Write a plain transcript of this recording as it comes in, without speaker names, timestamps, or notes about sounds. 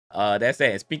That's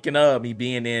that. And speaking of me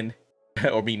being in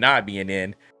or me not being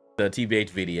in the TBH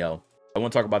video, I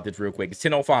want to talk about this real quick. It's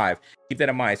 10:05. Keep that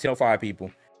in mind. It's 10:05,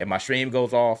 people. If my stream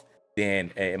goes off,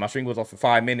 then if my stream goes off for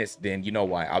 5 minutes, then you know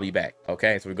why. I'll be back.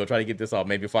 Okay, so we're gonna try to get this off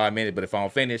maybe 5 minutes, but if I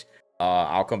don't finish,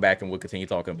 I'll come back and we'll continue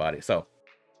talking about it. So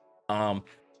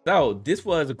this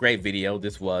was a great video.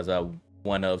 This was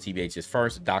one of TBH's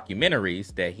first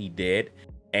documentaries that he did,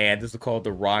 and this is called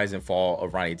The Rise and Fall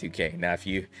of Ronnie2K. Now, if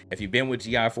you've been with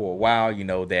GI for a while, you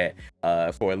know that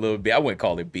for a little bit, I wouldn't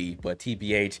call it beef, but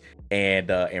TBH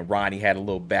and Ronnie had a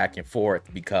little back and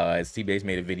forth because TBH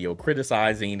made a video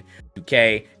criticizing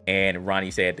 2K, and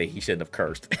Ronnie said that he shouldn't have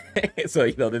cursed. So,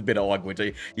 you know, there's been an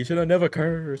argument. You should have never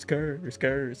cursed.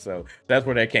 So that's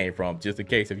where that came from, just in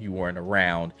case if you weren't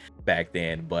around back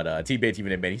then. But TBH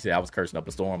even admitted, he said, I was cursing up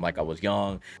a storm like I was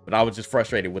young, but I was just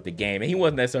frustrated with the game. And he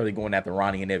wasn't necessarily going after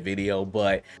Ronnie in that video,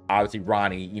 but obviously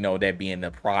Ronnie, you know, that being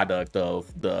the product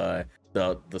of the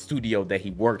studio that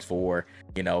he works for,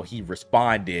 you know, he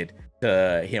responded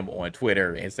to him on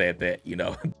Twitter and said that, you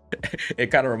know, it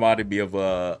kind of reminded me of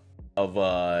a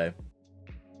freaking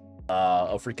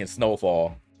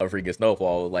snowfall,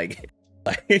 like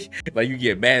you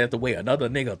get mad at the way another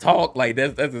nigga talk. Like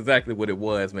that's exactly what it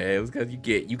was, man. It was because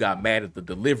you got mad at the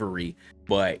delivery,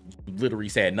 but you literally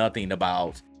said nothing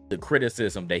about the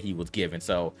criticism that he was given.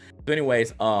 So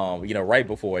anyways, you know, right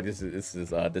before this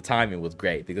is the timing was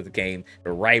great because it came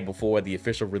right before the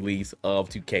official release of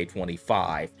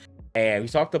 2K25. And we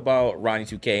talked about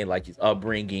Ronnie2K, like his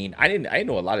upbringing. I didn't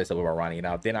know a lot of stuff about Ronnie.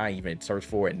 Now, did I even search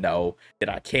for it? No. Did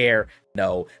I care?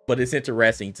 No. But it's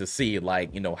interesting to see,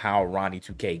 like, you know, how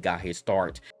Ronnie2K got his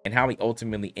start and how he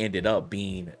ultimately ended up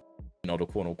being, you know, the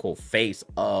quote unquote face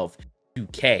of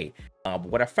 2K. But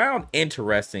what I found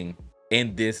interesting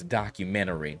in this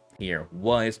documentary here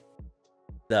was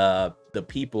the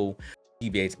people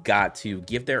TBH got to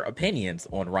give their opinions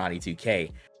on Ronnie2K.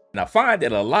 And I find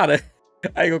that a lot of,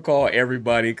 I ain't gonna call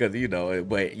everybody because, you know,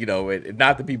 but, you know,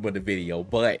 not the people in the video,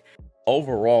 but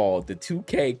overall, the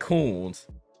 2K coons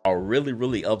are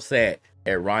really upset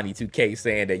at Ronnie2K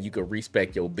saying that you can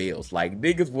respect your bills. Like,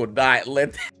 niggas will not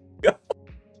let that go.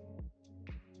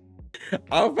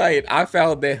 I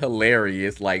found that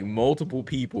hilarious. Like, multiple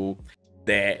people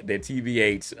that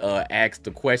TBH asked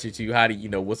the question to you, how do you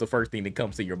know, what's the first thing that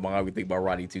comes to your mind when you think about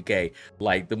Ronnie2K?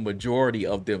 Like, the majority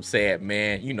of them said,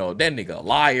 man, you know, that nigga a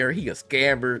liar, he a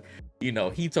scammer, you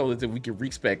know, he told us that we can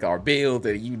respect our bills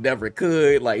and you never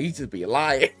could, like, he just be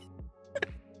lying.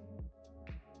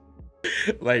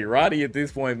 Like, Ronnie at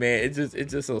this point, man, it's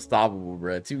just unstoppable,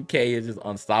 bro. 2K is just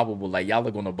unstoppable. Like, y'all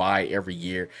are gonna buy it every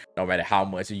year, no matter how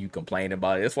much you complain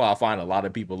about it. That's why I find a lot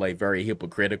of people like very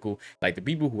hypocritical. Like, the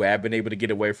people who have been able to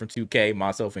get away from 2K,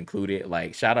 myself included,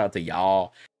 like, shout out to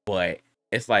y'all. But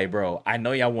it's like, bro, I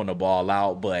know y'all want to ball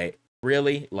out, but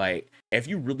really, like, if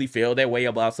you really feel that way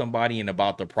about somebody and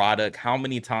about the product, how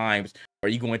many times are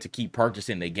you going to keep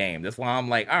purchasing the game? That's why I'm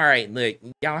like, all right, look,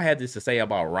 y'all had this to say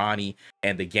about Ronnie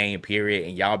and the game, period,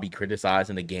 and y'all be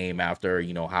criticizing the game after,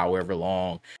 you know, however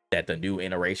long that the new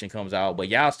iteration comes out, but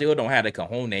y'all still don't have the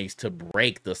cojones to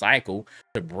break the cycle,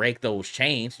 to break those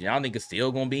chains. Y'all niggas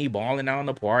still gonna be balling out in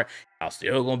the park. Y'all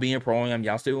still gonna be in Pro-Am.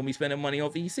 Y'all still gonna be spending money on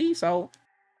VC. So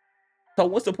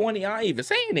what's the point of y'all even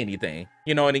saying anything?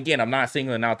 You know, and again, I'm not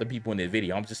singling out the people in this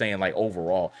video. I'm just saying, like,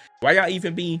 overall, why y'all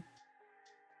even be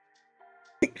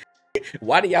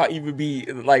why do y'all even be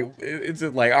like, it's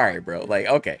just like, all right, bro, like,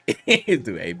 okay,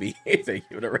 do AB, take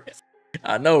you the rest.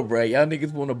 I know, bro, y'all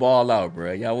niggas want to ball out,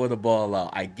 bro. Y'all want to ball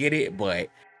out. I get it, but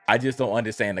I just don't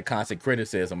understand the constant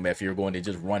criticism if you're going to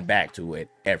just run back to it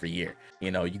every year.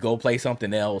 You know, you go play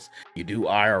something else, you do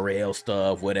IRL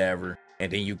stuff, whatever,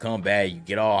 and then you come back, you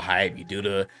get all hype, you do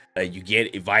the, you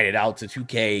get invited out to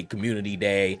 2K Community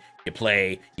Day, you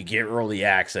play, you get early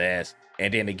access,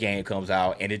 and then the game comes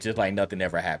out, and it's just like nothing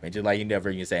ever happened. Just like you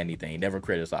never even say anything, you never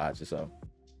criticized it. So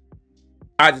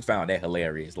I just found that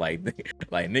hilarious. Like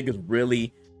niggas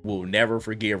really will never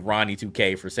forgive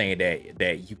Ronnie2K for saying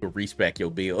that you can respect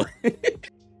your bill.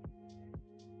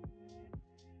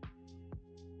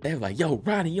 They're like, yo,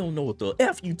 Ronnie, you don't know what the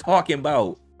F you talking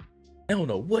about. I don't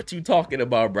know what you talking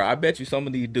about, bro. I bet you some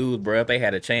of these dudes, bro, if they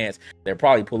had a chance, they'd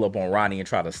probably pull up on Ronnie and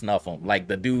try to snuff him. Like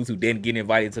the dudes who didn't get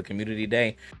invited to Community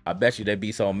Day, I bet you they'd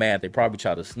be so mad they probably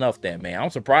try to snuff that man. I'm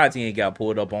surprised he ain't got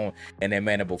pulled up on in that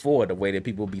manner before, the way that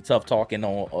people be tough talking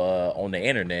on the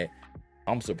internet.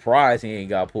 I'm surprised he ain't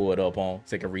got pulled up on.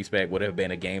 Sick of respect would have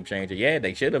been a game changer. Yeah,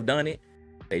 they should have done it.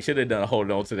 They should have done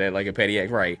holding on to that like a petty act,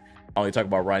 right? I only talk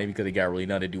about Ronnie because he got really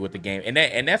nothing to do with the game,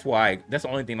 and that's why that's the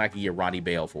only thing I can get Ronnie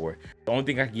Bale for. The only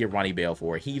thing I can get Ronnie Bale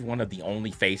for. He's one of the only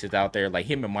faces out there, like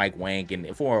him and Mike Wang,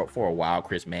 and for a while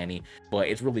Chris Manny, but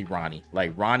it's really Ronnie.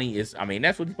 Like Ronnie is, I mean,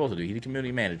 that's what he's supposed to do. He's a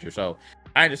community manager, so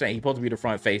I understand he's supposed to be the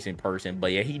front facing person,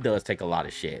 but yeah, he does take a lot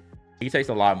of shit. He takes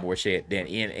a lot more shit than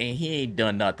and he ain't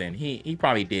done nothing. He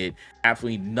probably did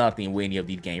absolutely nothing with any of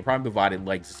these games. Probably provided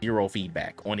like zero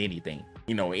feedback on anything.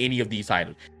 You know, any of these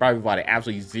titles. Probably provided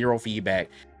absolutely zero feedback.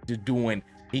 Just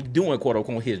he's doing quote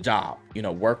unquote his job. You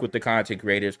know, work with the content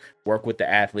creators, work with the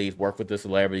athletes, work with the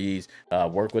celebrities,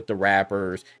 work with the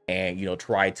rappers, and you know,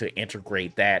 try to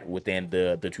integrate that within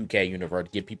the 2K universe,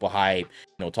 get people hype,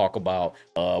 you know, talk about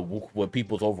what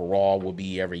people's overall will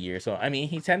be every year. So I mean,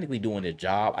 he's technically doing his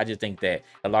job. I just think that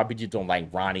a lot of people just don't like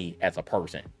Ronnie as a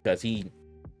person because he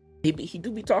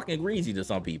do be talking greasy to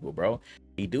some people, bro.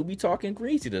 He do be talking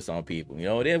greasy to some people. You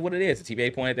know, it is what it is. The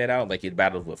TBA pointed that out, like his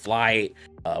battles with Flight,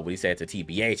 what he said to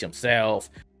TBH himself.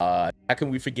 How can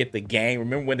we forget the game?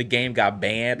 Remember when the game got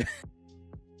banned?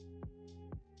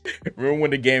 Remember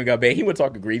when the game got banned? He was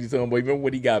talking greasy to him, but remember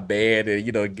when he got banned and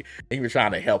you know he was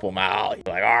trying to help him out. He was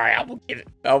like, all right,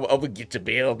 I'm gonna get your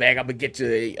bill back. I'm gonna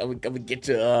get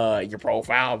your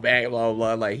profile back. Blah, blah,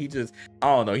 blah. Like he just,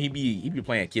 I don't know. He be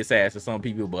playing kiss ass to some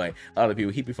people, but other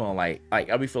people he be feeling like I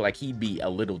feel like he be a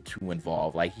little too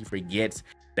involved. Like he forgets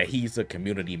that he's a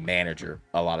community manager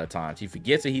a lot of times. He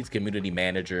forgets that he's a community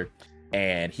manager,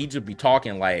 and he just be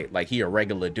talking like he a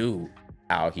regular dude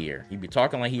out here. He be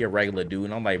talking like he a regular dude,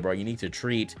 and I'm like, bro, you need to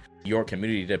treat your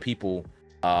community, the people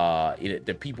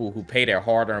who pay their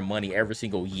hard-earned money every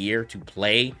single year to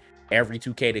play every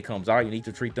 2K that comes out. You need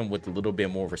to treat them with a little bit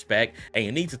more respect, and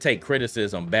you need to take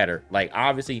criticism better. Like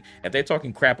obviously, if they're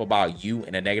talking crap about you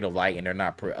in a negative light and they're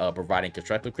not providing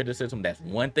constructive criticism, that's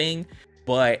one thing.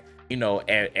 But you know,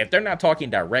 if they're not talking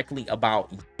directly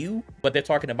about you, but they're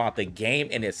talking about the game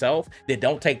in itself, then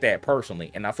don't take that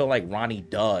personally. And I feel like Ronnie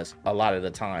does a lot of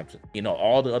the times. You know,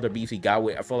 all the other beefs he got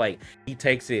with, I feel like he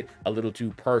takes it a little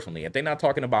too personally. If they're not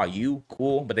talking about you,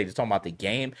 cool, but they just talking about the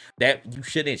game, that you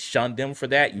shouldn't shun them for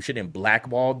that. You shouldn't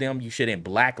blackball them. You shouldn't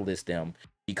blacklist them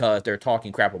because they're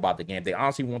talking crap about the game. They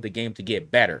honestly want the game to get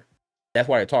better. That's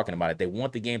why they're talking about it. They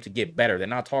want the game to get better. They're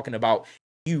not talking about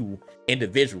you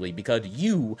individually, because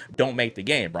you don't make the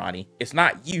game, Ronnie. It's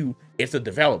not you, it's the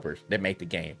developers that make the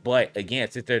game. But again,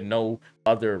 since there's no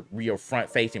other real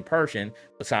front-facing person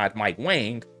besides Mike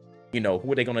Wang, you know,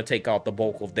 who are they going to take out the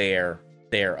bulk of their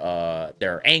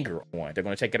anger on? They're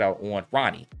going to take it out on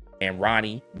Ronnie, and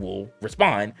Ronnie will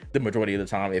respond the majority of the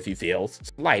time if he feels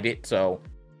slighted. So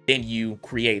then you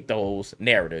create those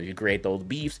narratives, you create those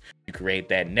beefs, you create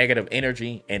that negative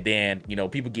energy, and then, you know,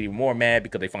 people get even more mad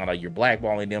because they find out you're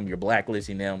blackballing them, you're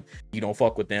blacklisting them, you don't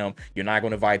fuck with them, you're not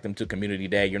going to invite them to community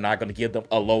day, you're not going to give them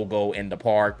a logo in the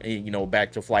park, you know,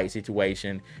 back to Flight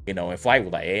situation, you know, and Flight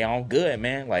was like, hey, I'm good,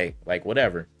 man, like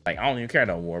whatever, like I don't even care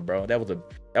no more, bro. That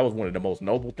was one of the most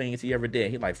noble things he ever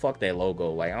did. He like, fuck that logo,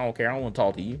 like I don't care, I don't want to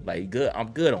talk to you, like good,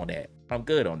 I'm good on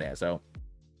that. So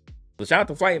shout out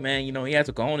to Flight, man. You know, he has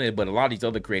a cojones, but a lot of these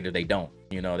other creators, they don't.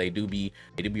 You know, they do be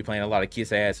playing a lot of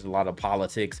kiss ass, a lot of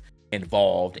politics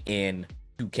involved in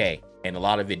 2K, and a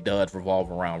lot of it does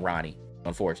revolve around Ronnie,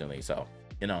 unfortunately. So,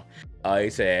 you know, he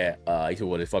said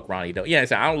what the fuck Ronnie do? Yeah, I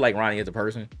said I don't like Ronnie as a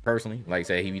person, personally. Like I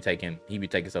said, he be taking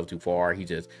stuff too far. He's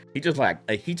just an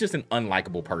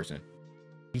unlikable person.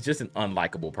 He's just an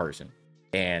unlikable person,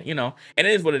 and you know, and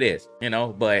it is what it is, you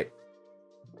know, but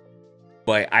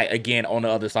again, on the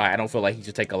other side, I don't feel like he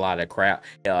should take a lot of crap.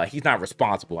 He's not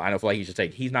responsible. I don't feel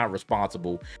like he's not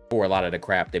responsible for a lot of the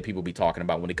crap that people be talking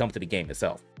about when it comes to the game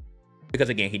itself. Because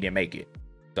again, he didn't make it.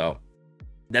 So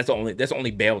that's the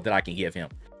only bail that I can give him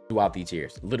throughout these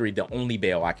years. Literally the only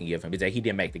bail I can give him is that he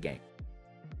didn't make the game.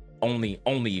 Only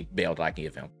bail that I can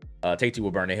give him. Take-Two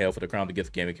will burn in hell for the crown to get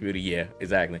the gaming community. Yeah,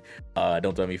 exactly.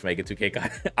 Don't tell me for making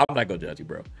 2K. I'm not gonna judge you,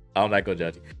 bro. I'm not gonna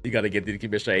judge you. You gotta get to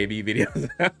keep your straight AB videos.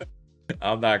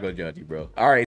 I'm not gonna judge you, bro. All right.